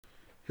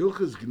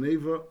Hilchas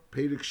Gneva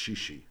Perek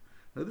Shishi.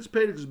 Now this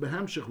Perek is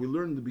Behamshech. We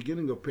learned in the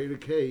beginning of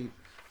Perek Hey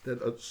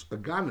that a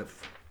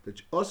Ganef,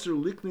 that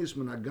Osir Liknis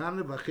Min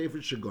HaGanev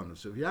HaChefet Shegonav.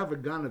 So if you have a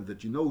Ganef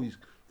that you know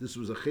this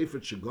was a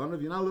Chefet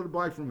Shegonav, you're not allowed to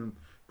buy from him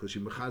because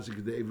you're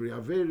mechazik the every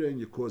Avera and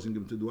you're causing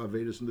him to do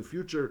Averas in the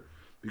future.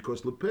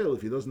 Because Lepel,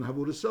 if he doesn't have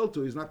who to sell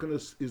to, he's not going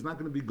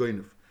to be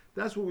Goinef.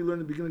 That's what we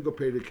learned in the beginning of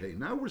Perek Hey.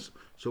 Now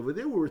so over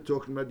there we were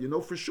talking about, you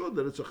know for sure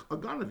that it's a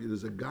Ganav.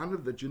 There's a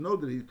Ganav that you know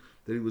that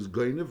he was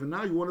Goinef, and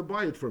now you want to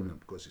buy it from him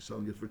because he's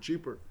selling it for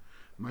cheaper.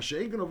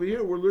 Masha'egan over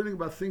here, we're learning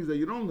about things that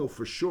you don't know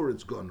for sure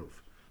it's Ganav,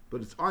 but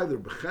it's either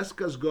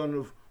Becheskas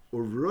Ganav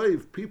or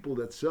Vroiv, people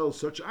that sell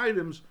such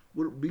items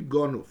would be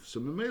Ganav. So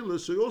Memela,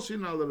 so you also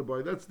not allowed to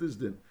buy. That's this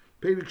din.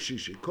 Perek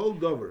Shishi, Kol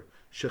Dover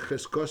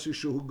Shecheskasi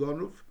Shuhu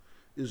Ganav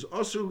is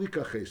Asur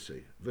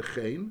Likachese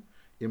V'chein.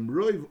 Im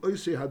roiv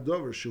oisei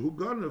hadover shehu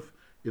ganav,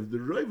 if the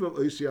roiv of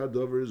oisei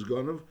hadover is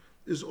ganav,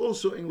 is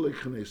also in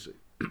leichanese.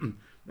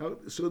 Now,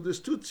 so there's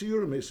two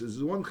tziyurim.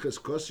 There's one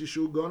cheskosi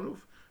shehu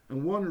ganav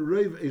and one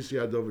roiv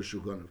oisei hadover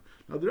shehu ganav.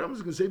 Now the Rambam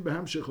is going to say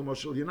behamshech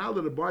l'mashal. You're not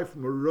allowed to buy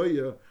from a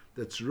roya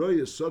that's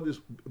roya sodis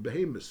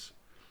behemis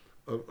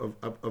of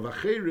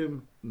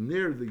acherim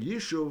near the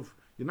yishuv.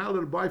 You're not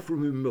allowed to buy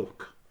from him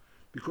milk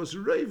because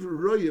roiv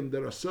royim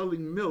that are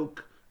selling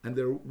milk and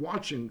they're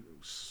watching.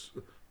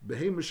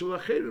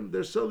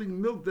 They're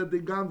selling milk that they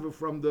ganva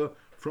from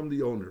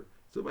the owner.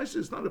 So if I say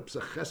it's not a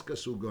psacheska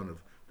suganov,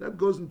 that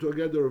goes into a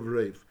gather of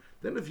rave.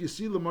 Then if you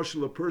see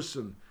a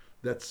person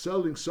that's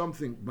selling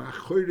something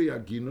ma'achori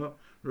agina,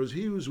 or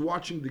he who's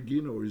watching the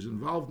gina or he's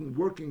involved in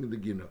working in the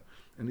gina,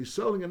 and he's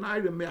selling an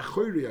item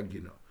ma'achori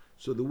agina.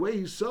 So the way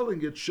he's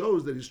selling it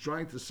shows that he's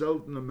trying to sell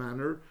it in a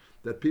manner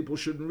that people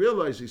shouldn't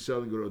realize he's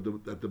selling it, or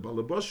that the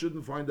balabas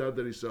shouldn't find out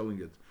that he's selling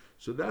it.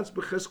 So that's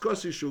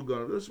b'cheskasi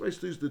shuganov. That's why I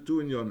use the two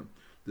in yonim.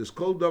 This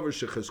kol davar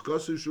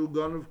shecheskasu shul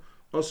ganav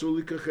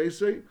asur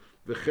likachese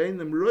v'chein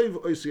nem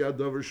roiv oisi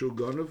adavar shul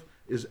ganav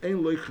is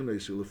ein loichen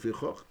oisi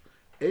lefichach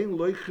ein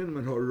loichen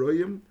men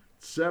haroyim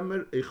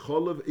tzemer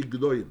echolav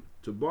igdoyim,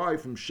 to buy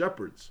from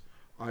shepherds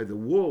either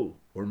wool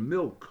or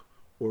milk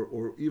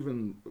or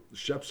even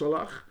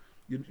shepsalach.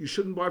 You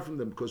shouldn't buy from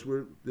them because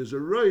there's a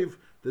roiv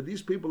that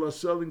these people are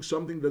selling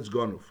something that's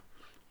ganav.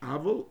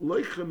 Aval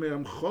loichen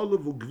me'am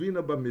cholav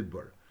ugvina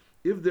b'midbar.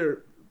 If they're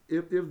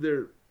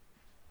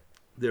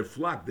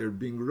flock, they're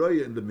being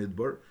roya in the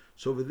midbar.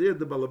 So over there,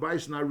 the balabais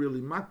is not really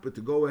makbet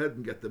to go ahead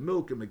and get the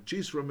milk and make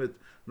cheese from it.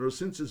 Nor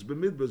since it's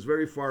b'midbar, it's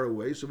very far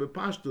away. So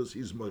b'pashtos,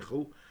 he's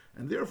moichel,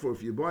 and therefore,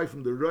 if you buy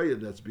from the roya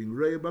that's being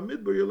roya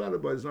b'midbar, you're allowed to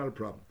buy. It's not a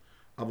problem.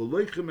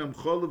 Avaleichem em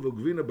cholav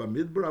ugvina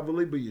b'midbar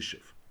avalei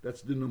b'yishiv.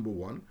 That's the number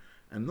one.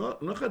 And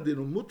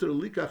nachadinu muter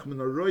likach min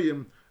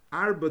haroyim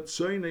arba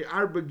tzoyne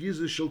arba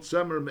gizah shel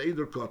tzemer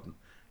me'eder cotton.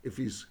 If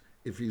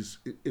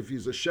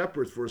he's a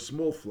shepherd for a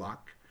small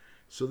flock.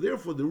 So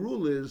therefore, the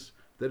rule is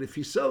that if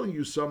he's selling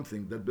you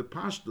something that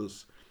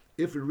bepashtus,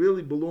 if it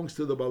really belongs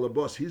to the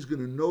balabas, he's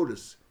going to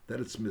notice that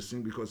it's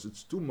missing because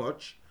it's too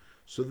much.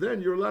 So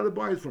then you're allowed to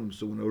buy it from him.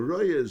 So when a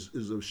roya is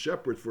a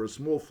shepherd for a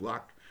small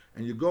flock,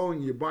 and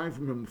you're buying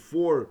from him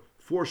four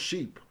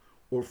sheep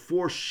or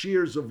 4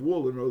 shears of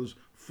wool, in other words,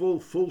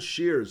 full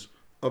shears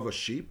of a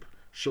sheep,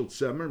 shel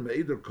tzemer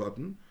me'eder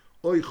cotton,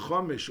 oy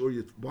chamish, or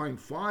you're buying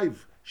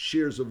 5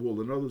 shears of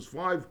wool, in other words,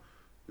 5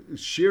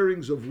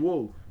 shearings of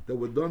wool that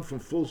were done from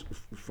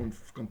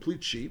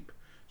complete sheep.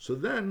 So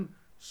then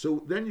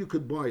you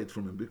could buy it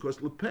from him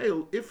because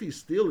lepel, if he's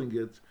stealing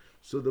it,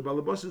 so the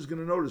balabas is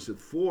going to notice it.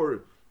 4,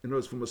 in other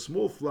words, from a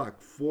small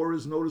flock, 4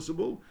 is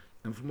noticeable,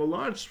 and from a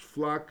large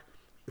flock,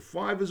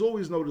 5 is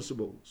always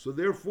noticeable. So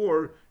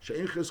therefore,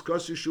 she'en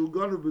cheskasi shul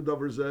ganav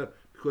b'davar zeh,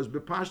 because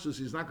bepashtus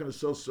he's not going to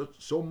sell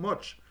so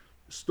much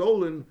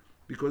stolen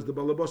because the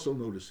balabas will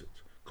notice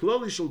it.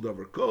 Klali shel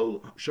davar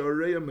kol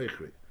sha'areya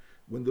mechri.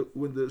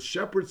 When the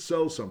shepherd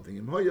sells something,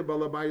 if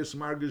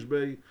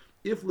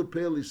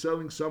Lepel is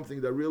selling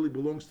something that really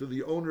belongs to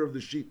the owner of the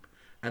sheep,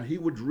 and he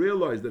would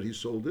realize that he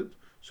sold it,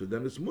 so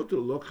then it's mutter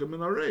lochem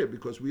and areya,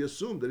 because we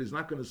assume that he's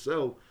not going to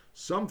sell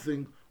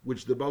something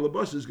which the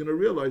balabas is going to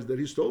realize that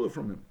he stole it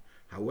from him.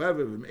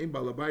 However,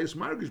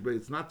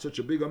 it's not such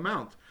a big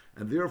amount,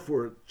 and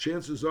therefore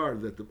chances are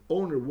that the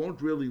owner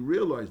won't really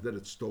realize that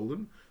it's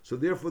stolen. So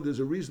therefore, there's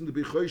a reason to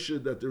be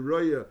chosheh that the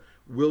roya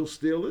will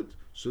steal it.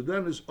 So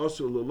then it's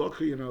also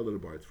lolocha, you're not allowed to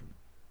buy it from him.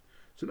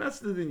 So that's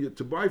the thing,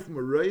 to buy from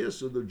a roya.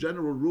 So the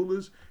general rule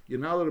is you're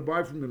not allowed to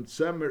buy from him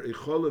tzemer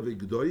echolav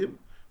igdoyim,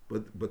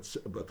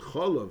 but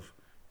cholav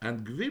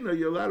and gvina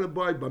you're allowed to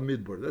buy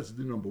b'midbar. That's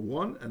the number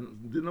one.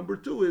 And the number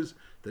two is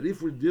that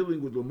if we're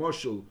dealing with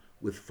l'moshel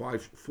with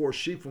 4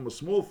 sheep from a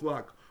small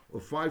flock or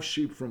 5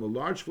 sheep from a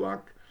large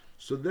flock,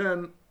 so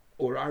then,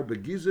 or arba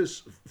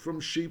gizes from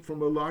sheep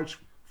from a large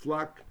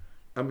flock,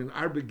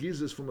 arba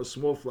gizes from a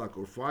small flock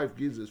or 5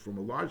 gizes from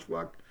a large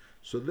flock,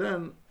 so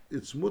then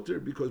it's mutter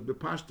because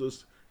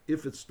bepashtus,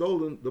 if it's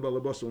stolen, the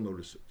balabas will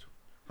notice it.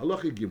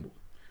 Halacha gimel.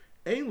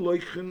 Ein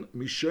loichen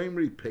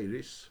mishemri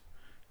peris,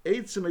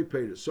 eitzemei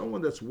peris.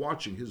 Someone that's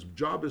watching, his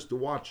job is to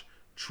watch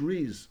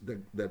trees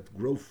that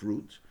grow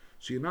fruit.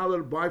 So you're not allowed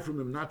to buy from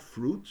him not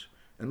fruit,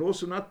 and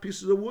also not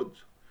pieces of wood.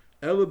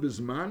 Ela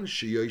bizman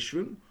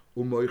sheyoshvin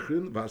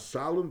umoichrin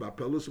vasalim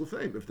vapelis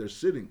l'feim. If they're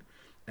sitting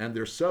and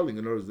they're selling,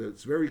 in other words,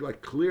 it's very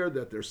clear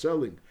that they're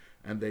selling,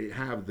 and they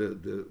have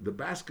the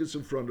baskets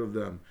in front of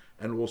them,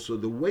 and also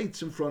the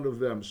weights in front of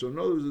them. So in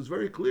other words, it's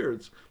very clear.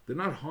 They're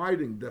not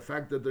hiding the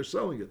fact that they're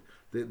selling it.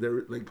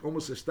 They're like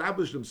almost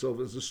established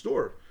themselves as a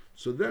store.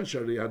 So then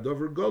shariah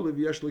dover goliv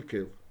yesh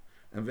lekel,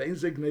 and ve'in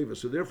zegneva.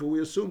 So therefore, we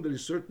assume that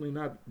he's certainly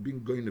not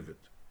being goin of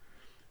it.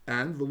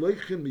 And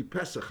v'loichin mi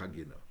pesach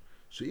hagina.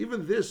 So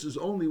even this is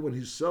only when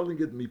he's selling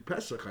it mi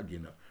pesach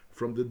hagina,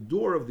 from the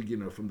door of the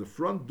gina, from the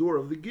front door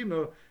of the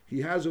gina.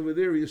 He has over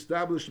there. He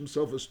established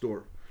himself a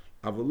store.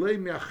 But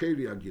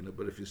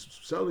if he's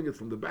selling it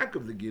from the back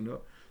of the gina,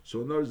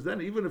 so in other words,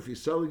 then even if he's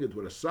selling it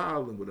with a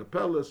sal and with a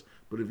pelis,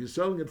 but if he's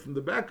selling it from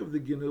the back of the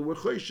gina, we're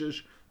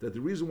choishish that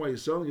the reason why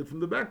he's selling it from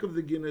the back of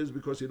the gina is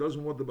because he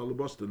doesn't want the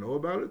balabas to know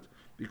about it,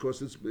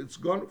 because it's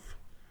gonuf.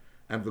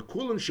 And the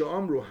kulan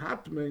sha'amru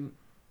hatmein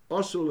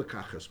also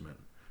lekachas men.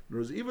 In other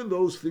words, even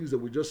those things that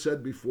we just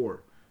said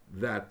before,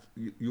 that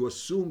you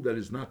assume that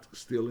he's not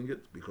stealing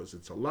it because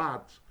it's a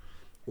lot,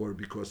 or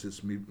because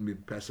it's mi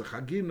pesach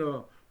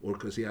hagina, or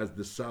because he has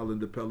the sal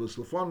and the pelis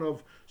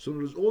lefonov. So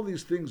there's all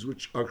these things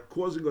which are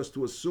causing us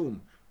to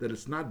assume that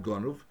it's not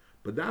gonov,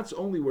 but that's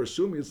only we're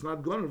assuming it's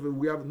not gonov, and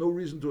we have no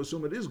reason to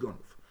assume it is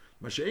gonov.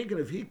 Masha'inkin,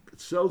 if he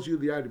sells you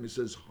the item, he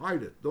says,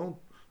 hide it. Don't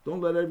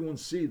let everyone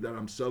see that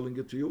I'm selling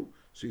it to you.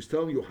 So he's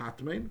telling you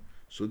hatmein.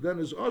 So then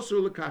it's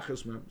also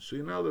lekachas mem. So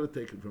you're not allowed to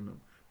take it from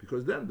him.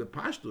 Because then the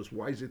pashtos,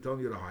 why is he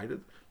telling you to hide it?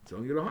 He's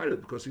telling you to hide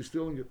it because he's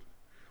stealing it.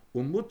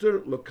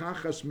 Umuter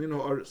lekachas min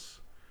ha'aretz.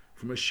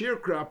 From a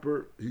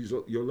sharecropper,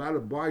 you're allowed to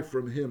buy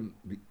from him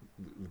the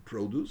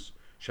produce.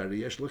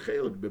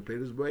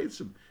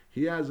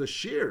 He has a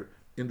share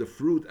in the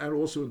fruit and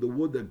also in the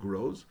wood that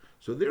grows.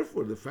 So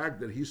therefore, the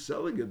fact that he's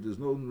selling it, there's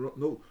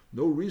no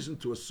reason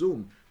to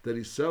assume that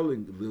he's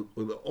selling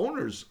the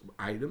owner's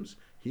items.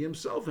 He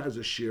himself has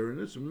a share in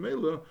it. So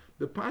Mela,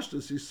 the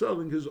pashtus, he's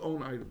selling his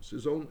own items,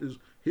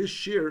 his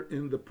share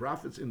in the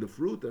profits, in the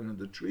fruit and in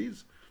the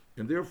trees,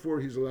 and therefore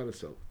he's allowed to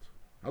sell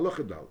it.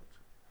 Halacha dalet.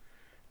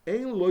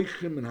 Ein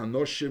loichim min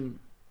hanoshim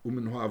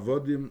umin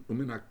ha'avodim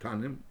umin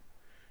haktanim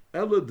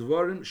ela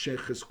dvarim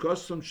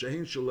shechiskosam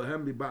shehin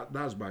shalahem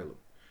das bailam.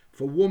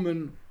 If a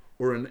woman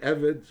or an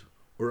eved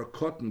or a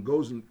cotton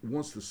goes and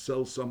wants to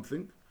sell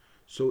something,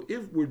 so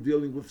if we're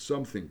dealing with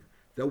something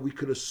that we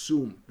could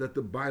assume that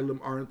the bailam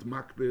aren't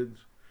makbid,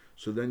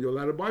 so then you're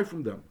allowed to buy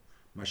from them.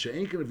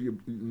 Masha'inkin, if you're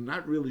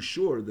not really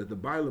sure that the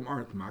bailam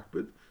aren't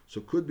makbid, so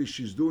could be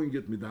she's doing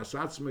it midas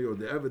atzmei, or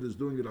the eved is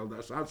doing it al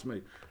das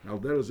atzmei, and al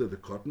deras the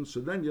cotton.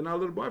 So then you're not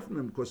allowed to buy from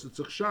him because it's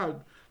a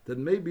chshad that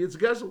maybe it's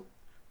gezel.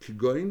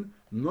 Kigoin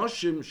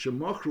noshim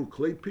shemachru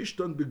klei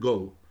pishton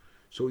begol.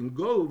 So in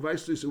Gol,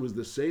 Vaistis, it was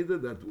the Seder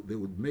that they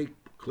would make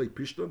klei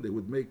pishton, they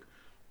would make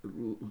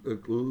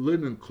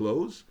linen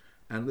clothes,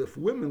 and if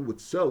women would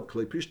sell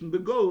klei pishton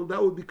begol,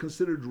 that would be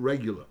considered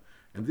regular,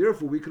 and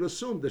therefore we could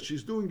assume that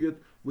she's doing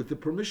it with the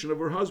permission of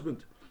her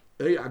husband.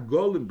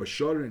 Agol in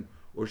Basharin,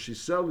 or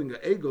she's selling a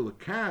egel, the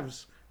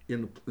calves,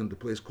 in the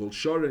place called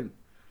Sharin.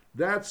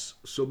 That's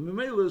so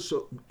Mimela,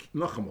 so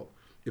Nachamol.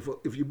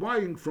 If you're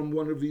buying from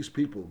one of these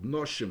people,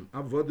 Noshim,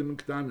 Avodim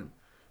Ktanim,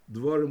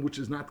 Dvarim, which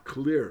is not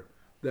clear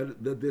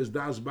that there's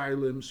Das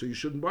Bailim, so you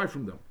shouldn't buy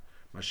from them.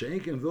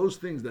 Masha'inkin, those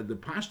things that the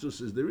pastor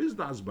says there is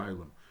Das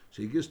Bailim.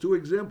 So he gives two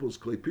examples,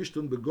 Klei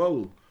Pishton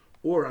Begol,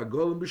 or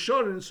Agol and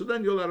Bisharin, so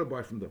then you're allowed to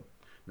buy from them.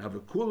 Now, the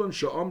kulan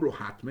sha'amru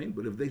hatmein,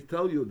 but if they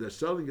tell you they're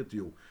selling it to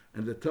you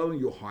and they're telling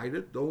you hide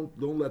it, don't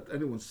let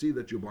anyone see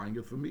that you're buying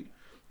it from me,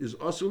 is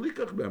also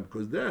likach bem,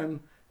 because then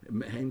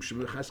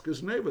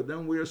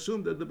then we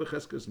assume that the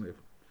becheskes neva.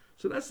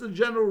 So that's the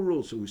general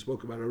rule. So we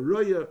spoke about a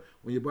roya.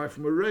 When you buy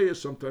from a roya,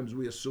 sometimes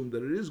we assume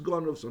that it is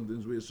gonov,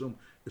 sometimes we assume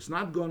it's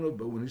not gonov,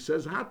 but when he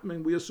says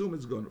hatmein, we assume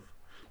it's gonov.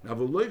 Now,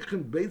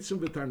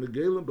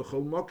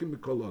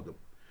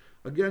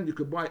 again, you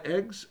could buy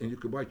eggs and you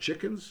could buy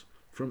chickens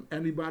from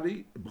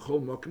anybody.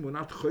 We're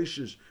not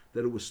choishes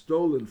that it was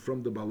stolen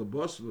from the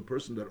balabos, the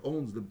person that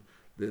owns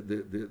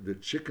the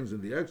chickens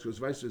and the eggs, because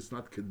vice it's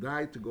not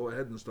kedai to go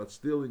ahead and start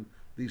stealing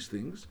these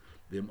things.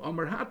 The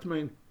Amar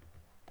Hatmein,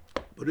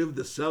 but if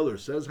the seller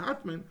says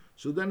Hatmein,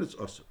 so then it's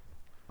also.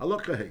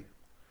 Halakha hey.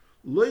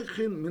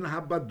 Loichin min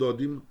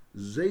habadodim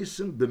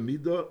zeisim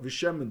b'mida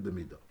v'shemen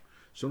b'mida.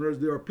 So in other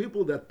words, there are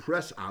people that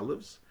press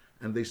olives,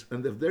 and if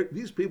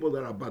these people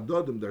that are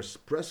badodim, they're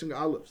pressing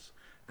olives,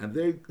 and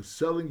they're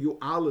selling you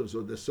olives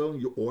or they're selling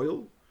you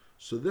oil.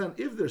 So then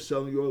if they're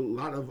selling you a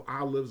lot of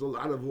olives, a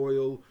lot of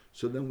oil,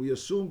 so then we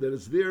assume that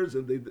it's theirs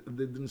and they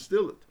didn't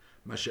steal it.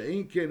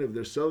 Masha'inkin, if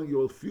they're selling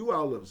you a few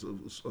olives,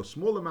 a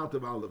small amount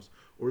of olives,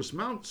 or a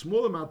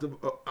small amount of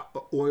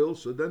oil,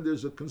 so then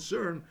there's a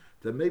concern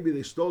that maybe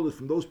they stole it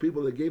from those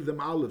people that gave them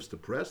olives to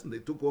press, and they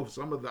took off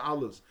some of the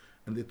olives,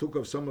 and they took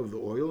off some of the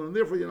oil, and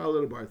therefore you're not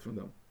allowed to buy it from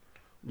them.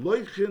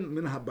 Loichin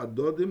min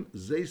habadodim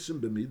zeisim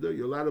b'mida,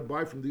 you're allowed to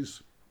buy from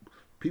these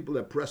people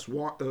that press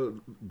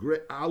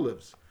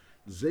olives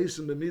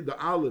Zaysim b'mida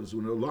olives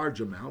in a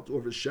large amount,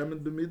 or v'shemen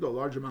b'mida, a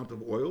large amount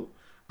of oil.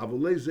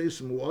 Avolei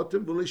zaysim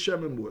mu'atim, v'lei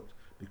shemen mu'at.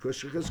 Because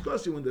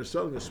shechazkasi, when they're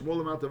selling a small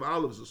amount of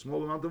olives, a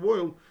small amount of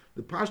oil,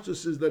 the pashtus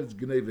says that it's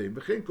gneveim.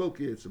 V'chein kol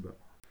ki yitzabah.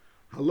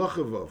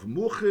 Halacha vav,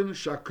 muchin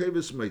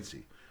shakevis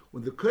meitzi.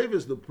 When the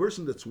kevis, the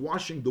person that's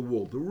washing the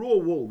wool, the raw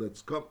wool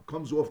that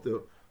comes off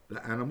the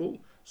animal,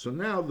 so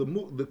now the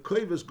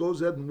kevis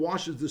goes ahead and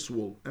washes this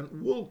wool, and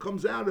wool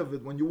comes out of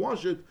it when you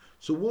wash it.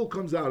 So wool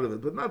comes out of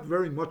it, but not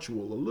very much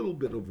wool, a little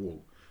bit of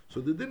wool. So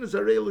the din is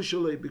arei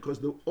l'shalei, because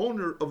the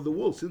owner of the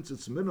wool, since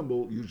it's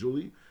minimal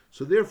usually,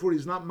 so therefore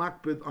he's not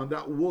makpid on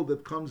that wool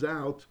that comes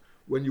out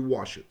when you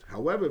wash it.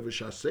 However,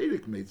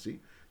 v'shaseirik meitzi,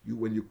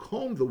 when you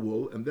comb the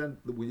wool, and then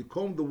when you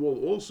comb the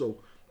wool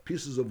also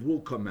pieces of wool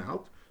come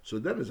out, so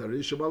then it's arei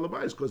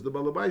shabalabais, because the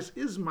balabais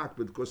is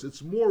makpid, because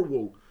it's more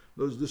wool.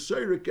 Those the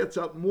seirik gets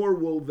out more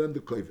wool than the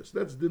kevis.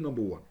 That's din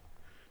number one.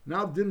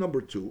 Now din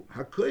number two,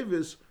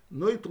 hakevis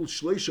noitul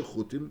shleisha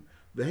chutim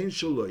v'hein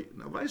shaloi.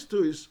 Now vice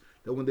two is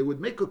that when they would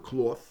make a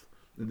cloth,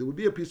 and there would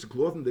be a piece of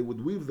cloth, and they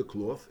would weave the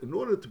cloth in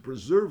order to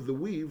preserve the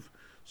weave.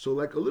 So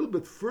like a little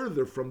bit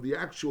further from the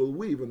actual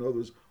weave, in other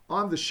words,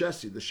 on the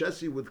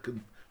chassis would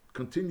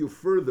continue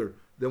further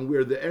than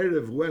where the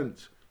erev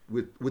went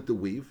with the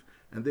weave,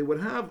 and they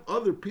would have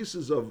other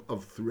pieces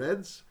of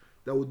threads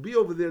that would be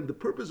over there. And the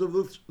purpose of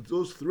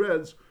those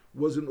threads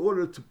was in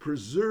order to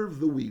preserve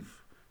the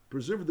weave,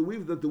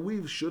 that the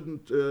weave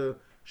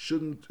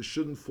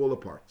shouldn't fall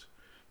apart.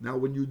 Now,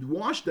 when you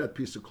wash that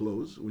piece of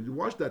clothes, when you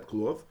wash that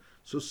cloth,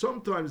 so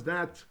sometimes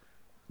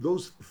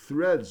those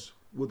threads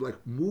would like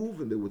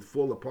move and they would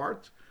fall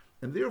apart,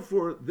 and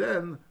therefore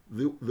then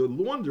the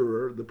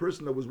launderer, the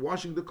person that was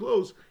washing the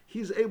clothes,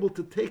 he's able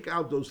to take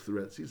out those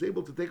threads.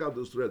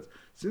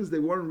 Since they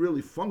weren't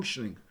really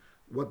functioning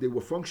what they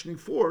were functioning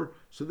for,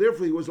 so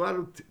therefore he was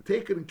allowed to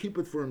take it and keep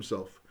it for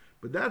himself.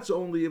 But that's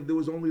only if there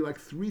was only like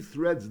 3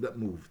 threads that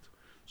moved.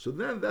 So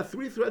then that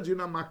 3 threads you're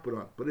not makbar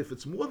on. But if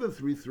it's more than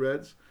 3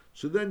 threads,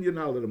 so then you're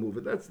not allowed to move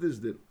it. That's this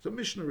din. It's a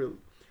Mishnah really.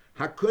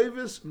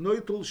 Hakovis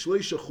noitul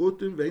shleisha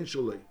chutim vein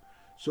shalei.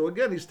 So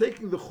again, he's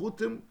taking the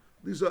chutim.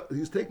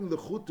 He's taking the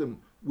chutim,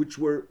 which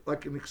were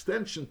like an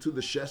extension to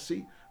the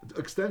chassis,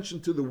 extension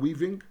to the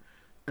weaving,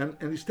 and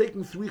he's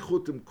taking 3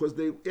 chutim because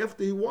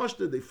after he washed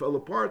it, they fell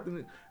apart,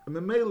 and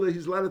Memela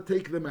he's allowed to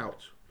take them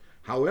out.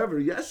 However,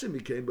 yesim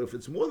he came, but if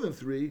it's more than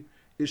 3,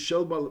 is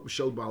shel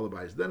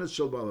balabais. Then it's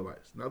shel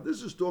balabais. Now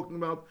this is talking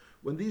about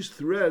when these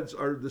threads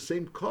are the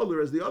same color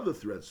as the other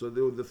threads. So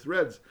there were the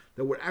threads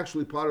that were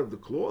actually part of the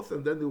cloth,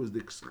 and then there was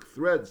the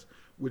threads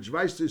which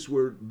vaistis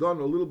were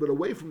done a little bit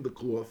away from the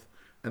cloth,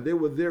 and they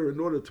were there in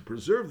order to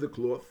preserve the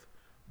cloth,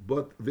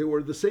 but they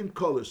were the same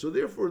color. So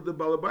therefore the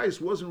balabais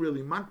wasn't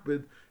really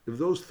makbid if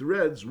those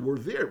threads were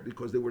there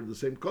because they were the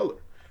same color.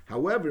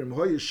 However,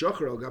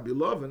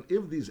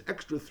 if these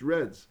extra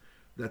threads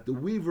that the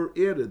weaver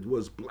added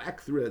was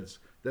black threads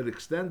that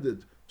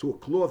extended to a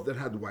cloth that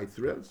had white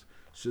threads,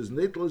 says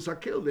netel is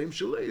hakil veim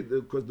shalei,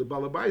 because the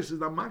balabais is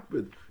not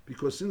makbid,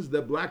 because since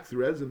they're black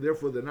threads and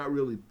therefore they're not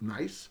really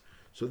nice,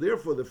 so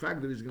therefore the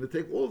fact that he's going to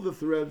take all the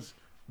threads,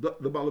 the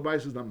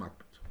balabais is not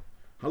makbid.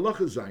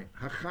 Halacha zayin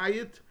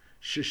hachayit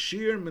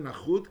sheshir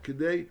menachut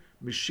kedei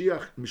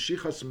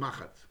mishichas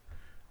machat,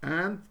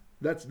 and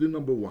that's din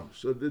number 1.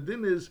 So the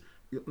din is,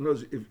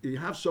 if you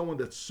have someone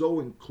that's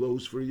sewing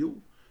clothes for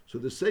you, so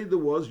the seder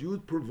was you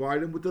would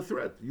provide him with the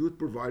thread.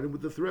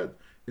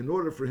 In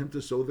order for him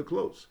to sew the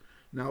clothes.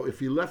 Now,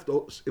 if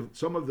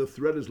some of the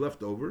thread is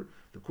left over,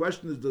 the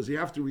question is, does he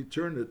have to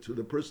return it to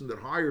the person that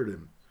hired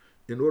him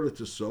in order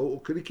to sew,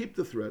 or could he keep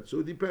the thread? So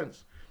it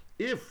depends.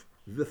 If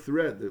the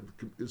thread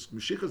is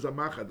mishichas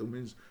amachat, that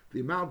means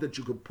the amount that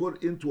you could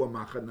put into a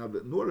machat. Now,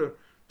 in order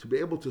to be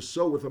able to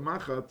sew with a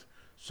machat,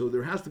 so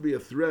there has to be a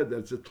thread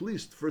that's at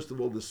least, first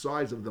of all, the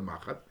size of the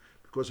machat.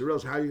 Because or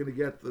else how are you going to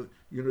get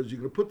you're going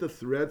to put the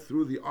thread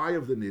through the eye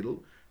of the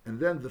needle, and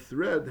then the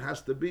thread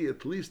has to be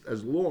at least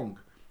as long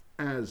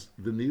as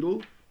the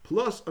needle,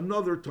 plus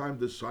another time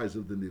the size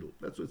of the needle.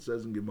 That's what it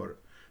says in Gemara.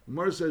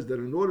 Gemara says that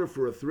in order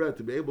for a thread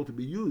to be able to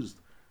be used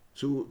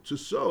to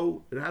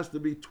sew, it has to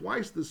be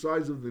twice the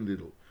size of the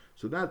needle.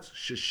 So that's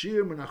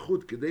sheshir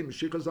menachut kedei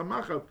mishichas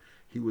amachat.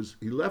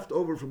 He left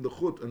over from the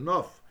chut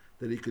enough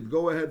that he could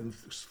go ahead and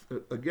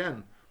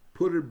again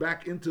put it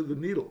back into the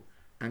needle,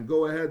 and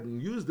go ahead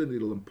and use the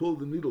needle and pull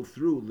the needle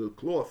through the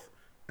cloth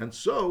and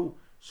sew,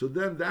 so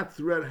then that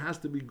thread has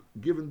to be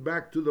given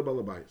back to the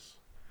balabais.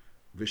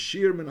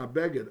 V'shir min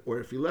ha-beged, or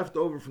if he left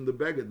over from the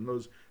beged,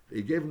 knows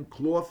they gave him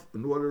cloth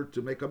in order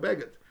to make a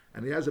beged,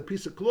 and he has a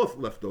piece of cloth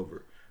left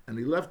over, and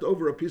he left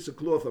over a piece of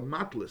cloth, a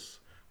matlis,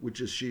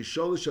 which is she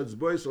sholish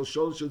etzbois al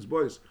sholish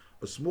etzbois,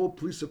 a small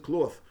piece of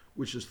cloth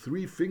which is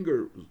 3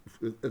 finger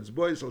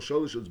etzbois al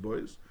sholish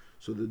etzbois.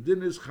 So the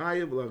din is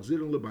chayev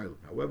lachzirin lebaylim.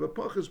 However,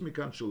 pachas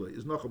mikan shalei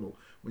is nachamol.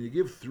 When you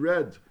give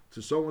thread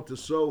to someone to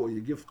sew, or you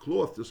give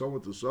cloth to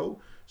someone to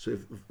sew, so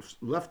if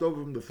left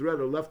over from the thread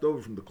or left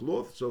over from the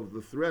cloth, so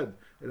the thread,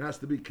 it has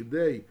to be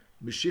kedei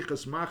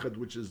mishichas machat,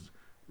 which is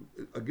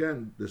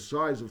again the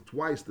size of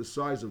twice the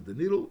size of the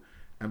needle.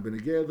 and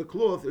benegay the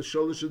cloth is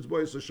sholish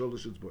etzbois or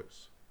sholish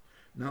etzbois.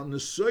 Now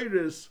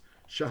nesoiris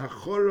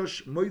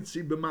shahachorosh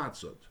moitzi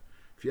b'matzot.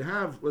 If you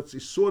have, let's say,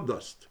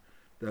 sawdust,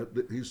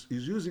 that he's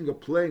using a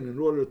plane in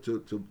order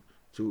to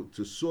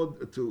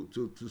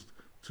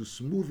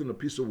smoothen a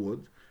piece of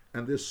wood,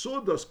 and there's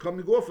sawdust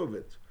coming off of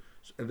it,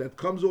 and that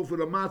comes off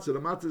with a matzah.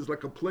 The matzah is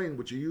like a plane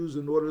which you use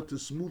in order to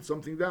smooth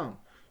something down.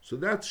 So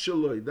that's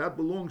shaloi. That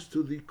belongs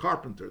to the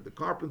carpenter. The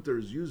carpenter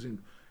is using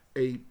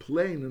a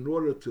plane in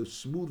order to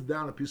smooth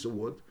down a piece of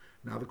wood.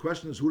 Now the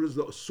question is, who does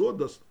the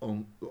sawdust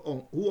own?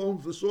 Who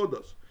owns the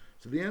sawdust?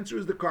 So the answer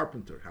is the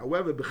carpenter.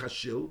 However,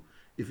 b'chashil,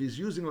 if he's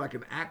using like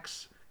an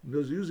axe,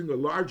 he's using a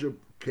larger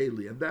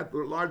keli, and that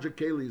larger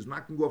keli is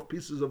knocking off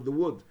pieces of the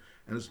wood,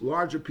 and it's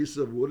larger pieces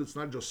of wood. It's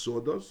not just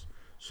sawdust.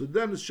 So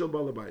then it's shel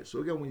balabais. So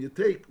again, when you're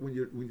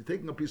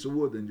taking a piece of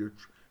wood and you're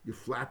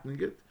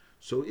flattening it.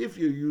 So if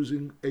you're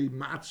using a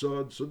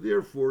matzah, so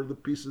therefore the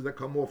pieces that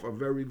come off are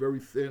very, very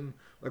thin,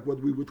 like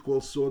what we would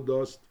call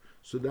sawdust.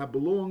 So that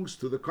belongs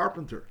to the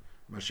carpenter.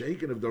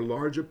 Masha'ik, if they're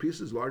larger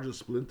pieces, larger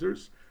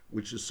splinters,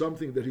 which is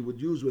something that he would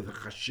use with a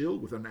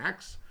chashil, with an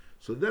axe,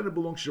 so then it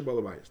belongs to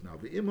Shabbalabayas. Now,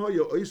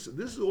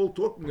 this is all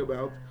talking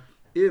about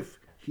if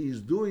he's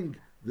doing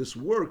this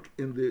work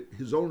in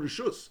his own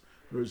rishus.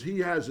 Whereas he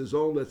has his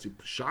own, let's say,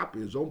 shop,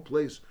 his own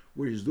place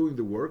where he's doing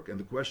the work. And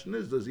the question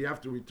is, does he have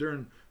to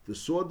return the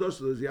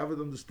sawdust, or does he have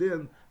to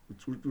understand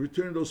to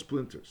return those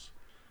splinters?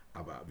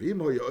 If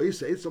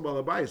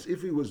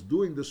he was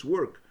doing this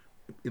work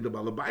in the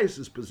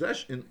Balabayas'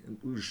 possession, in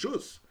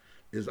rishus,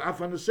 is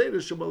afan seder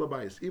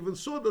shabalabais. Even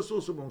sawdust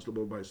also belongs to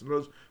balabais. In other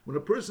words, when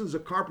a person is a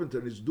carpenter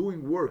and is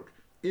doing work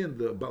in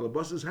the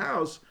balabas's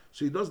house,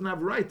 so he doesn't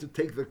have right to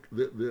take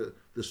the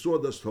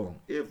sawdust home.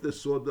 If the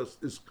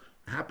sawdust is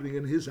happening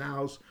in his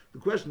house, the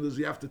question is,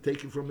 he have to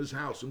take it from his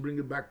house and bring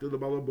it back to the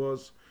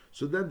balabas.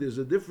 So then there's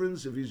a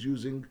difference if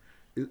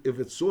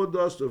it's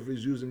sawdust or if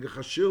he's using a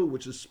chashil,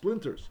 which is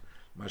splinters.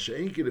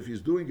 Masha'inkin, if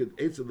he's doing it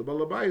eitz of the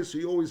balabais, so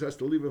he always has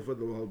to leave it for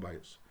the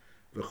balabais.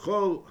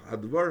 V'chol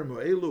hadvarim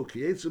ha'elu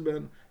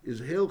kiyetzeben is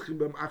helchim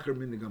b'm acher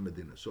minig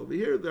medina. So over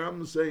here, the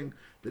Rambam is saying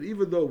that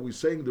even though we're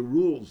saying the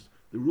rules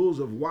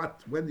of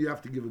when do you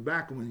have to give it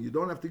back and when you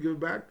don't have to give it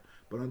back,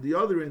 but on the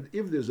other end,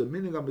 if there's a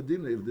minig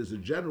medina, if there's a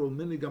general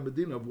minig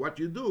medina of what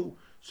you do,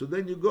 so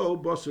then you go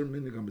baser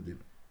minig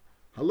medina.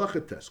 Halacha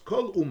test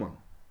kol uman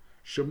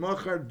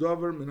shemachar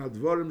davar min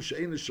hadvarim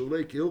she'ein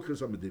shalei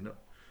kilchas medina.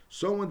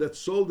 Someone that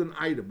sold an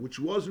item which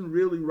wasn't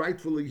really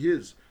rightfully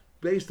his,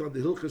 based on the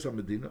hilchas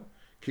medina.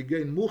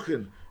 Kigein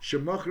muchin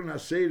shemachrin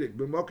hasedik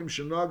b'mokim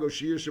shenago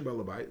shiyir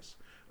shebalabayis.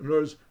 In other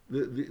words,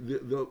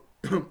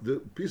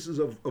 the pieces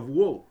of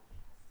wool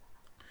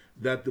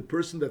that the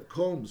person that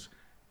combs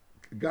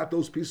got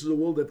those pieces of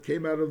wool that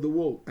came out of the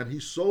wool, and he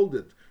sold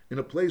it in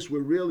a place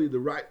where really the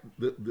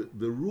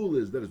rule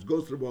is that it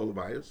goes to the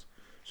balabayis.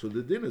 So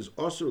the din is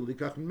also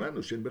likach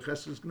mimenu shen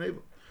becheskas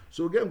gneva.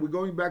 So again, we're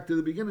going back to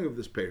the beginning of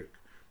this parak.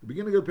 The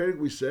beginning of the parak,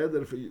 we said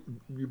that if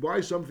you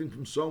buy something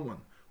from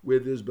someone where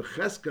there's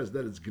becheskas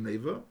that it's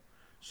gneva,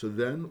 so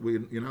then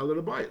you're not allowed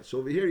to buy it. So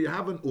over here you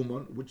have an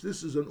uman, which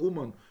this is an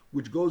uman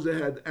which goes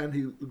ahead and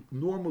he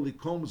normally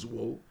combs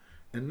wool,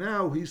 and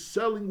now he's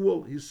selling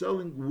wool. He's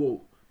selling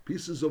wool,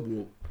 pieces of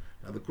wool.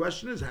 Now the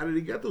question is, how did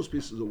he get those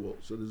pieces of wool?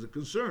 So there's a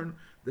concern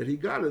that he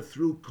got it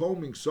through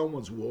combing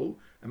someone's wool,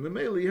 and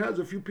Mameli has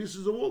a few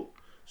pieces of wool.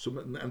 So,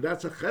 and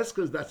that's a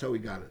cheskas, that's how he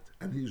got it.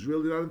 And he's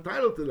really not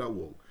entitled to that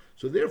wool.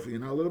 So therefore, you're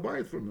not allowed to buy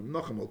it from him.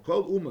 Nachamol,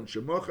 kol uman,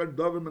 shemachar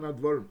davim and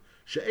advarim,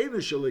 she'ena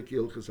shalei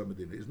kilchas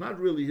hamedina. It's not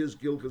really his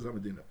kilchas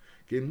hamedina.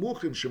 Kein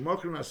muchin,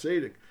 shemachrin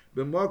hasedik,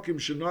 b'makim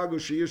shenago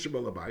sheyir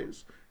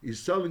shebalabayis. He's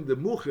selling the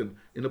muchin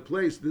in a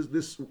place,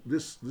 this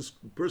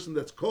person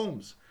that's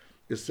combs,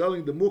 is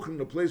selling the muchin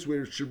in a place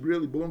where it should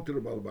really belong to the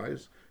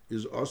balabayis,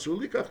 is also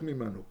likach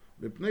mimanu,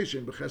 mipnei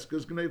shem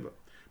b'cheskas gneva.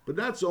 But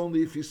that's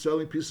only if he's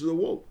selling pieces of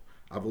wool.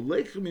 If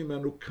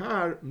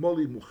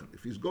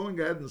he's going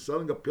ahead and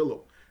selling a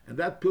pillow, and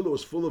that pillow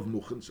is full of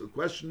muchin, so the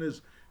question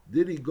is,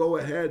 did he go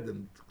ahead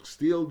and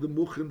steal the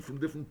muchin from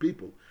different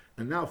people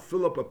and now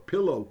fill up a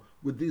pillow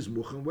with these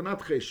muchin? We're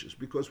not cheshish,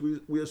 because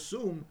we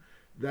assume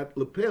that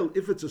lepel,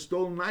 if it's a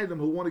stolen item,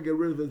 he'll want to get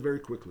rid of it very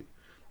quickly.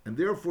 And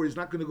therefore, he's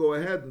not going to go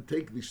ahead and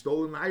take the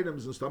stolen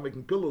items and start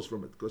making pillows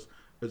from it, because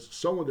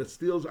someone that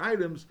steals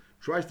items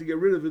tries to get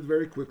rid of it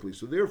very quickly.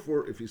 So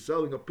therefore, if he's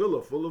selling a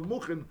pillow full of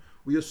muchin,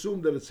 we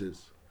assume that it's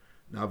his.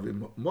 Now,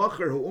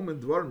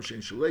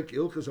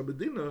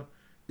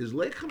 is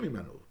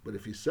leichamimenu, but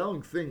if he's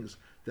selling things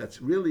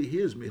that's really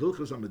his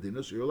mihilchas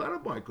amedina, so you're allowed to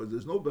buy, because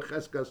there's no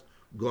becheskas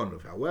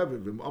gonav. However,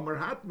 v'amar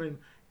hatmein,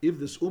 if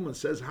this uman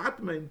says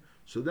hatmein,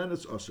 so then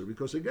it's usher,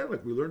 because again,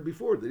 like we learned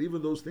before, that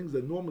even those things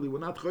that normally were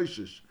not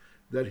choishish,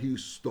 that he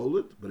stole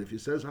it, but if he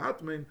says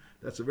hatmein,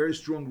 that's a very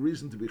strong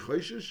reason to be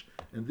choishish,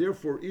 and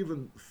therefore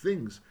even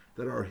things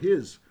that are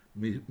his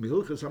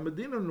mihilchas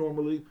amedina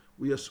normally,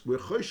 we're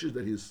choishish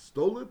that he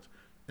stole it,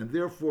 and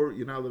therefore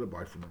you're not allowed to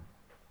buy from him.